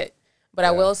don't like it. But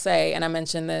I will say, and I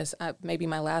mentioned this maybe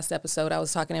my last episode, I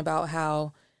was talking about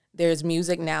how there's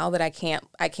music now that I can't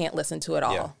listen to at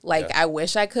all. I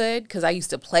wish I could, because I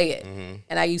used to play it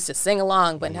and I used to sing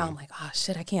along, but now I'm like, oh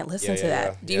shit, I can't listen to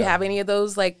that. Do you have any of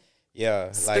those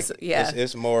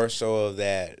It's more so of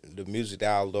that the music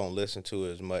that I don't listen to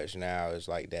as much now is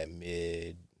like that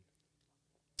mid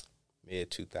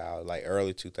 2000s, like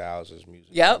early 2000s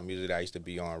music. Music that I used to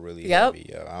be on really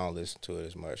heavy. I don't listen to it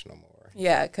as much no more.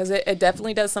 Yeah, because it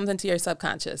definitely does something to your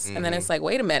subconscious. And then it's like,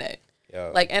 wait a minute.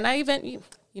 And I even,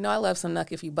 I love some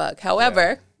Knuck If You Buck.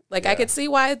 However, I could see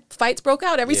why fights broke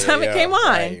out every time it came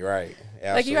on. Right.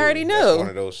 Absolutely. Like you already knew. That's one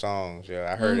of those songs.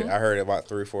 Yeah, I heard it. I heard it about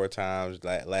 3 or 4 times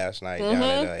last night down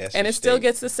at and it still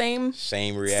gets the same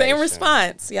reaction, same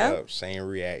response. Yep, same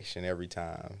reaction every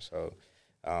time. So,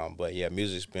 but yeah,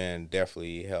 music's been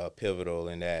definitely pivotal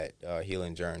in that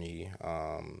healing journey.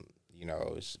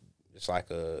 It's like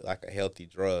a healthy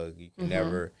drug. You can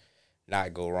never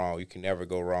not go wrong. You can never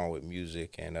go wrong with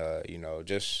music, and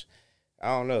just I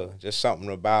don't know, just something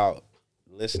about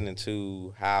listening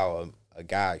to how a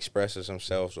guy expresses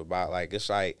himself about, like, it's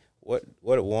like what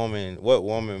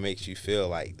woman makes you feel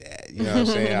like that? You know what I'm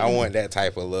saying? I want that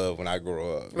type of love when I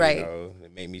grow up. Right.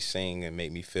 It made me sing and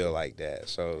make me feel like that.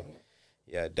 So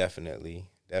yeah, definitely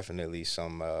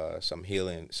some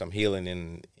healing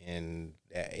in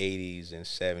that 80s and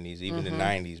 70s, even the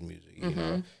 90s music, you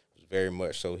know, was very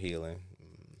much so healing.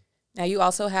 Now you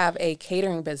also have a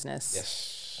catering business.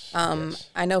 Yes.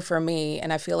 I know for me,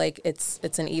 and I feel like it's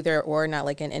an either or, not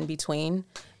like an in between.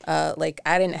 I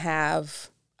didn't have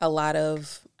a lot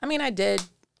of, I did,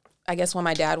 I guess when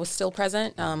my dad was still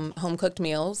present, home cooked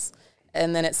meals.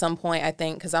 And then at some point, I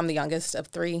think, because I'm the youngest of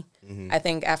 3, I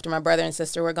think after my brother and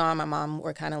sister were gone, my mom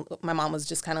was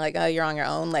just kind of like, oh, you're on your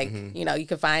own. Like, you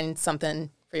could find something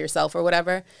for yourself or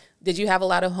whatever. Did you have a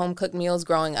lot of home cooked meals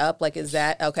growing up? Like, is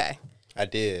that okay? I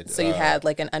did. So you had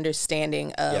like an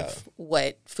understanding of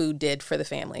what food did for the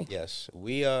family. Yes,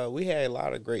 we had a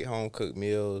lot of great home cooked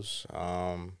meals.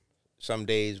 Some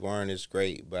days weren't as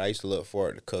great, but I used to look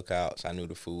forward to cookouts. I knew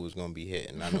the food was gonna be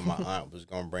hitting. I knew my aunt was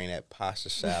gonna bring that pasta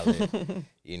salad.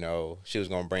 She was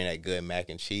gonna bring that good mac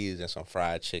and cheese and some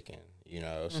fried chicken.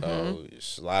 So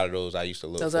it's a lot of those I used to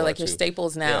look forward to. Those are like your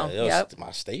staples now. Yeah,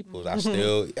 my staples. I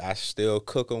still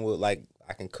cook them with, like,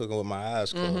 I can cook them with my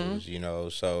eyes closed.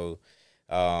 So.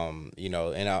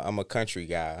 And I'm a country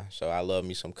guy, so I love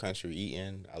me some country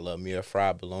eating. I love me a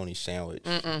fried bologna sandwich.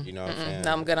 You know what I'm saying?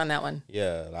 No, I'm good on that one.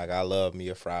 Yeah, like I love me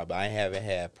a fried, but I haven't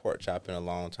had pork chop in a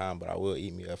long time, but I will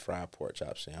eat me a fried pork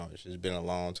chop sandwich. It's been a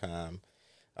long time.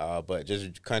 But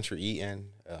just country eating,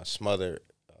 smothered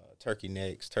turkey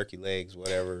necks, turkey legs,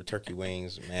 whatever, turkey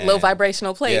wings, man. Low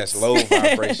vibrational plates. Yes, low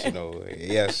vibrational.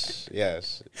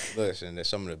 Yes. Listen, they're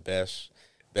some of the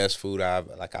best food I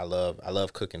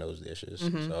love cooking those dishes.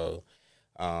 So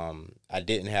I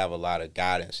didn't have a lot of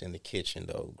guidance in the kitchen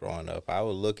though growing up. I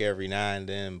would look every now and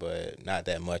then, but not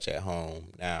that much at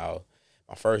home. Now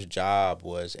my first job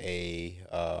was a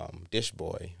dish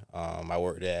boy. I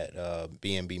worked at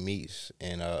B&B Meats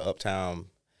in Uptown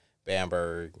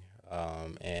Bamberg,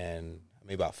 and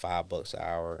maybe about $5 an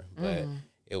hour, but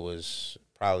it was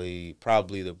probably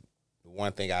the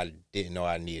one thing I didn't know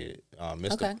I needed.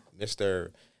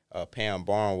 Mr. Pam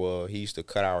Barnwell, he used to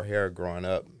cut our hair growing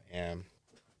up, and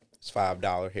it's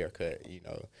 $5 haircut,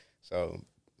 So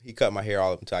he cut my hair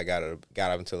all up until I got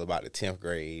up until about the 10th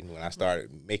grade, when I started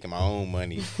making my own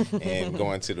money and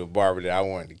going to the barber that I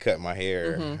wanted to cut my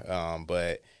hair.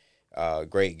 But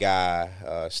great guy.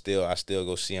 I still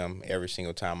go see him every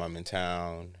single time I'm in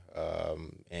town.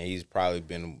 And he's probably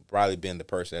been the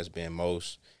person that's been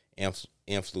most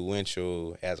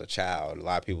influential as a child. A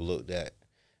lot of people looked at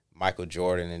Michael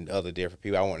Jordan and other different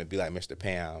people. I wanted to be like Mr.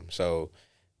 Pam. So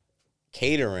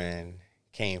catering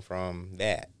came from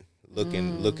that.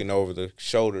 Looking over the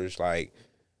shoulders, like,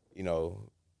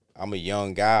 I'm a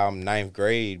young guy, I'm 9th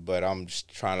grade, but I'm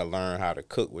just trying to learn how to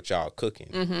cook what y'all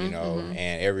cooking, and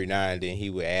every now and then he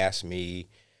would ask me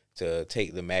to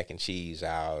take the mac and cheese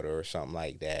out or something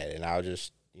like that, and I'll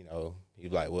just, he'd be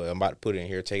like, well, I'm about to put it in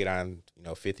here, take it on,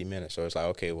 50 minutes. So it's like,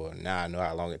 okay, well, now I know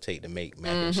how long it take to make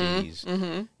mac and cheese,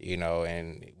 and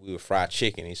we would fry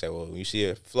chicken. He said, well, when you see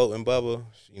a floating bubble,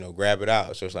 grab it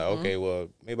out. So it's like, okay, well,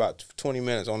 maybe about 20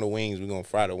 minutes on the wings, we're going to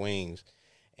fry the wings.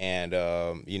 And,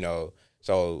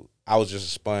 so I was just a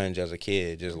sponge as a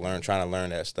kid, just trying to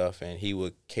learn that stuff. And he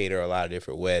would cater a lot of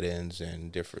different weddings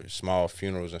and different small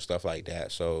funerals and stuff like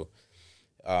that. So,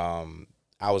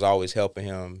 I was always helping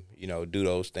him, do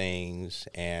those things.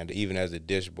 And even as a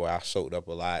dish boy, I soaked up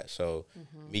a lot. So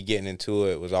me getting into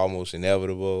it was almost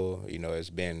inevitable.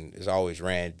 It's always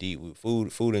ran deep.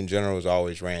 Food in general has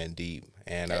always ran deep.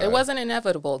 And it wasn't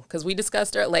inevitable because we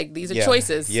discussed it. Like, these are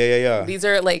choices. Yeah. These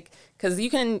are because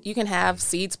you can have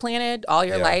seeds planted all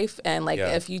your life. And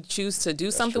if you choose to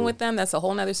do something with them, that's a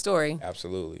whole nother story.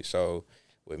 Absolutely. So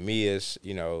with me, it's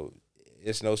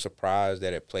no surprise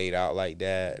that it played out like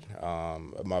that.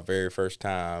 My very first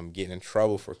time getting in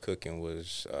trouble for cooking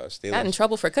was stealing. Got in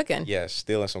trouble for cooking? Yes,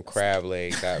 stealing some crab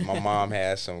legs. My mom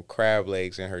had some crab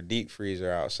legs in her deep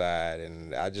freezer outside,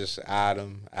 and I just eyed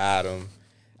them,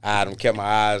 kept my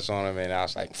eyes on them, and I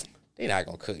was like, they're not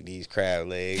going to cook these crab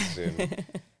legs. And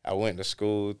I went to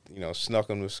school, snuck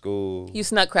them to school. You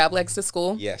snuck crab legs to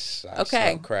school? Yes. I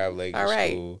snuck crab legs to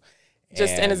school.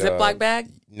 Just in a Ziploc bag?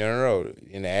 No.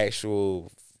 In the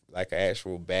actual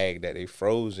bag that they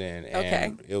froze in.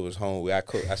 And it was home. I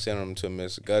sent them to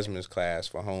Miss Guzman's class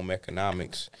for home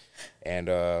economics. And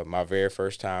my very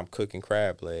first time cooking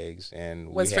crab legs.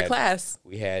 And for class?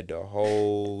 We had the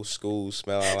whole school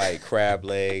smelling like crab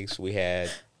legs. We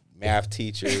had math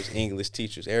teachers, English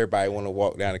teachers. Everybody want to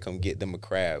walk down and come get them a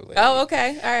crab leg. Oh,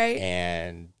 okay. All right.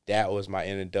 And that was my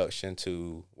introduction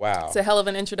to, wow. It's a hell of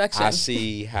an introduction. I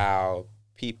see how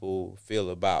people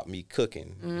feel about me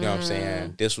cooking. You know what I'm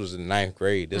saying? This was in 9th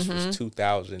grade. This was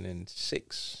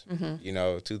 2006,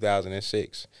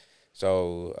 2006.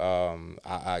 So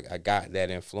I got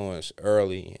that influence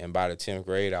early. And by the 10th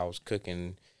grade, I was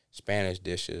cooking Spanish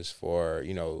dishes for,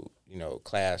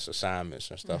 class assignments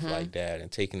and stuff like that,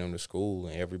 and taking them to school,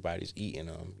 and everybody's eating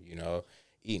them,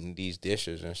 eating these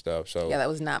dishes and stuff. So yeah, that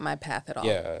was not my path at all.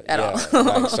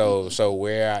 All. So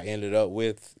where I ended up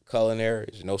with culinary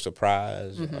is no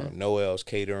surprise. Noel's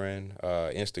Catering,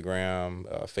 Instagram,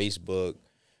 Facebook.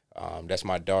 That's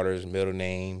my daughter's middle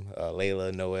name,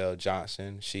 Layla Noel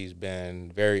Johnson. She's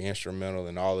been very instrumental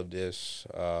in all of this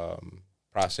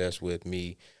process with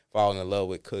me falling in love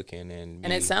with cooking. And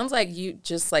it sounds like you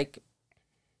just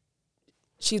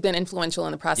she's been influential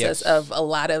in the process of a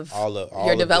lot of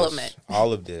your development.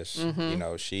 All of this.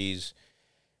 She's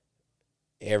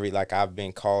I've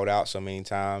been called out so many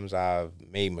times. I've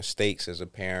made mistakes as a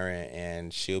parent,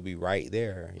 and she'll be right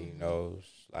there,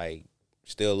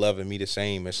 still loving me the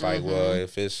same. It's like, well,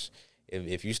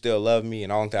 if you still love me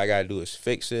and all I got to do is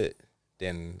fix it,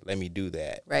 then let me do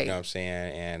that. Right. You know what I'm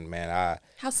saying? And man,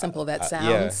 how simple that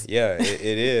sounds. Yeah, it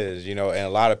is, and a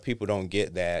lot of people don't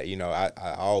get that.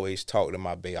 I always talk to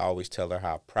my baby. I always tell her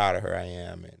how proud of her I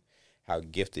am and how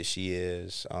gifted she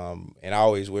is. And I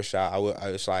always wish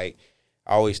it's like,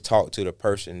 I always talk to the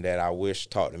person that I wish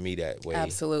talked to me that way.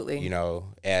 Absolutely.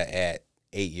 At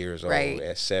 8 years old,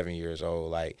 at 7 years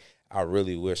old, I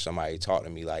really wish somebody talked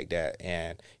to me like that.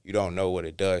 And you don't know what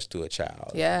it does to a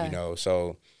child. Yeah.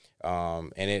 So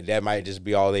and that might just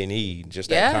be all they need, just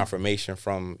that confirmation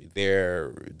from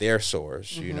their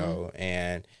source,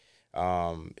 and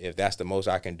if that's the most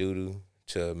I can do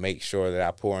to make sure that I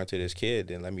pour into this kid,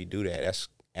 then let me do that. That's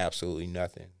absolutely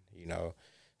nothing,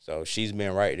 So she's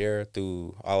been right there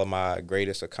through all of my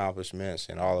greatest accomplishments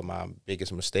and all of my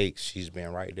biggest mistakes. She's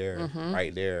been right there,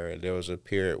 right there. There was a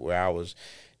period where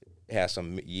had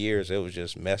some years it was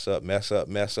just mess up,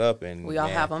 and we all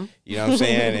have them. You know what I'm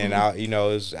saying? And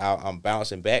I'm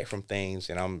bouncing back from things,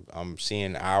 and I'm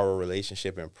seeing our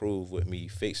relationship improve with me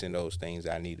fixing those things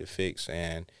I need to fix,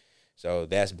 and so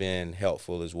that's been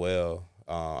helpful as well.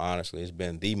 Honestly, it's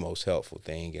been the most helpful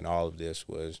thing in all of this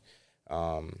was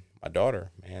my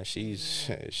daughter. Man, she's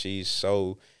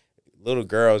so. Little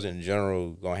girls in general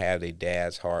gonna have their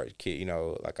dad's heart. Kid,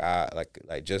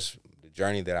 just the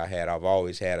journey that I had. I've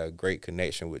always had a great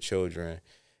connection with children,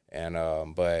 and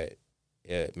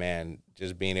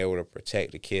just being able to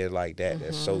protect a kid like that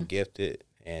that's so gifted,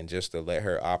 and just to let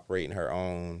her operate in her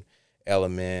own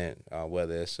element,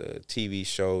 whether it's a TV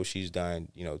show, she's done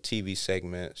TV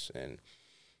segments, and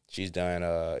she's done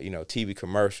TV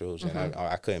commercials, and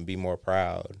I couldn't be more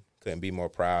proud. Couldn't be more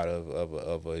proud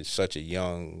of such a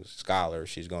young scholar.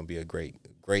 She's going to be a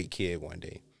great kid one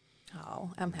day.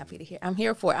 Oh, I'm happy to hear. I'm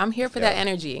here for it. I'm here for that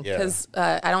energy because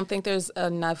I don't think there's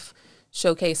enough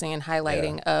showcasing and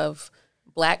highlighting of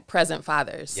Black present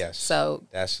fathers. Yes. So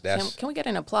that's can we get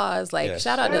an applause? Like yes.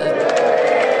 shout out to the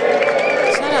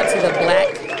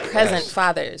Black present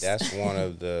fathers. That's one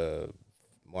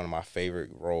of my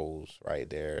favorite roles right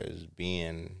there, is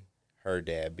being her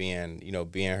dad, being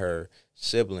her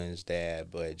sibling's dad,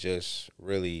 but just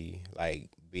really like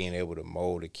being able to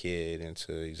mold a kid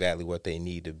into exactly what they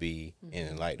need to be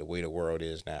in like the way the world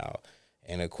is now,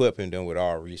 and equipping them with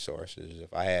all resources.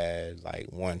 If I had like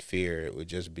one fear, it would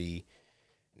just be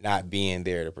not being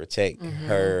there to protect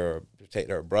her or protect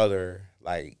her brother.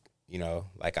 Like,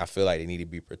 like I feel like they need to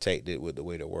be protected with the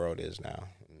way the world is now.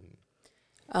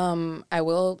 I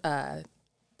will,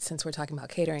 since we're talking about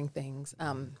catering things,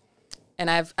 and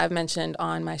I've mentioned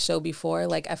on my show before,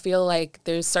 like I feel like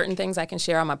there's certain things I can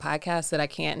share on my podcast that I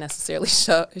can't necessarily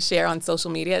share on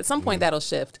social media. At some point that'll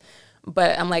shift.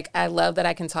 But I'm like, I love that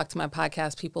I can talk to my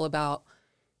podcast people about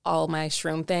all my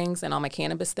shroom things and all my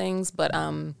cannabis things. But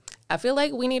I feel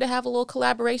like we need to have a little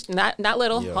collaboration. Not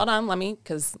little. Yeah. Hold on, let me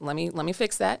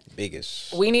fix that.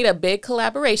 Biggest. We need a big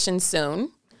collaboration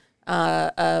soon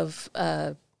of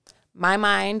my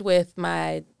mind with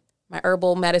my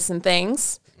herbal medicine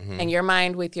things, and your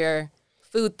mind with your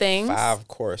food things. 5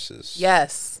 courses.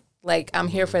 Yes, like I'm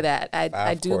here for that.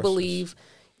 I do believe,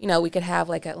 we could have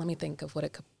like let me think of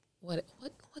what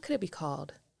could it be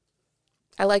called?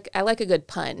 I like a good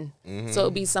pun, so it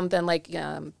would be something like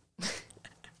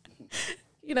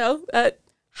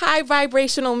high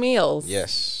vibrational meals.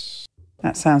 Yes.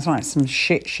 That sounds like some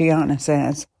shit Shiana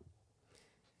says.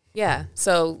 Yeah.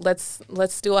 So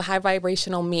let's do a high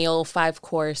vibrational meal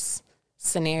 5-course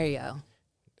scenario.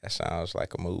 That sounds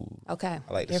like a move. Okay.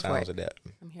 I like the sounds of that.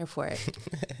 I'm here for it.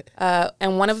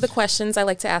 And one of the questions I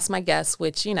like to ask my guests,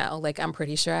 which, I'm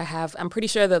pretty sure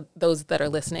that those that are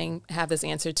listening have this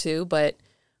answer too, but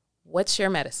what's your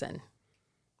medicine?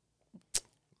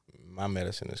 My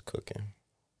medicine is cooking.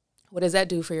 What does that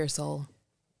do for your soul?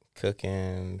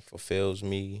 Cooking fulfills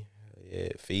me.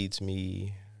 It feeds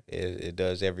me. It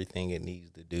does everything it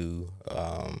needs to do.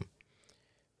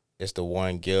 It's the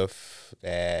one gift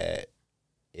that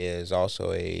is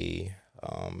also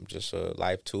just a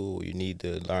life tool. You need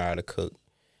to learn how to cook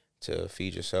to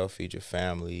feed yourself, feed your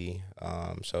family.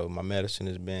 So my medicine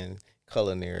has been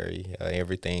culinary,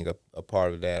 everything a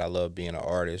part of that. I love being an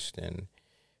artist, and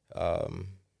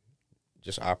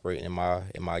just operating in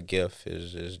my gift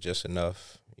is just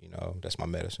enough. That's my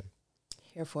medicine.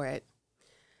 Here for it.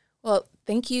 Well,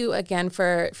 thank you again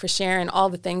for sharing all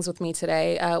the things with me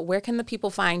today. Where can the people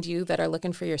find you that are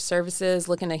looking for your services,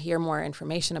 looking to hear more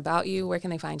information about you? Where can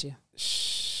they find you?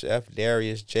 Chef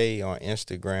Darius J on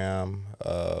Instagram,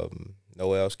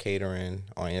 Noel's Catering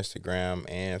on Instagram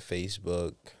and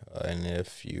Facebook. And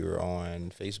if you're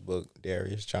on Facebook,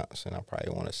 Darius Johnson, I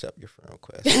probably won't accept your friend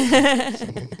request.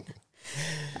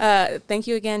 Thank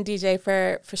you again, DJ,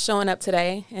 for showing up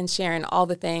today and sharing all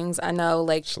the things. I know,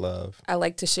 love. I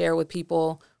like to share with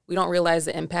people. We don't realize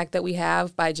the impact that we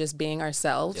have by just being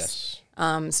ourselves.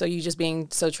 Yes. So you just being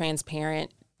so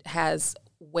transparent has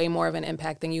way more of an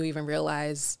impact than you even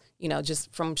realize,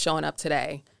 just from showing up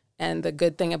today. And the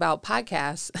good thing about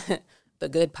podcasts, the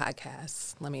good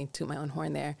podcasts, let me toot my own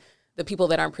horn there, the people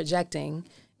that aren't projecting,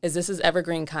 is this is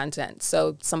evergreen content.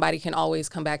 So somebody can always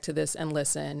come back to this and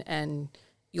listen, and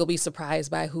you'll be surprised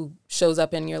by who shows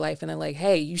up in your life and they're like,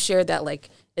 hey, you shared that,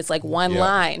 it's like one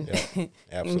line. Yeah,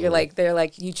 and they're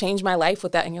like, you changed my life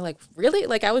with that. And you're like, really?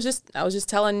 Like I was just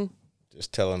telling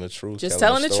the truth. Just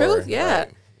telling the truth. Yeah.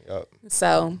 Right. Yep.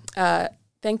 So,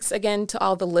 thanks again to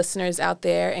all the listeners out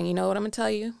there. And you know what I'm going to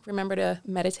tell you? Remember to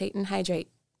meditate and hydrate.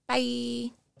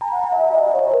 Bye.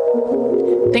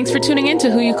 Thanks for tuning in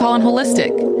to Who You Callin'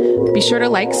 Holistic. Be sure to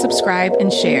like, subscribe,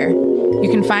 and share. You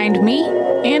can find me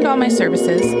and all my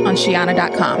services on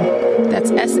Shiana.com.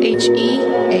 That's SHEANAH.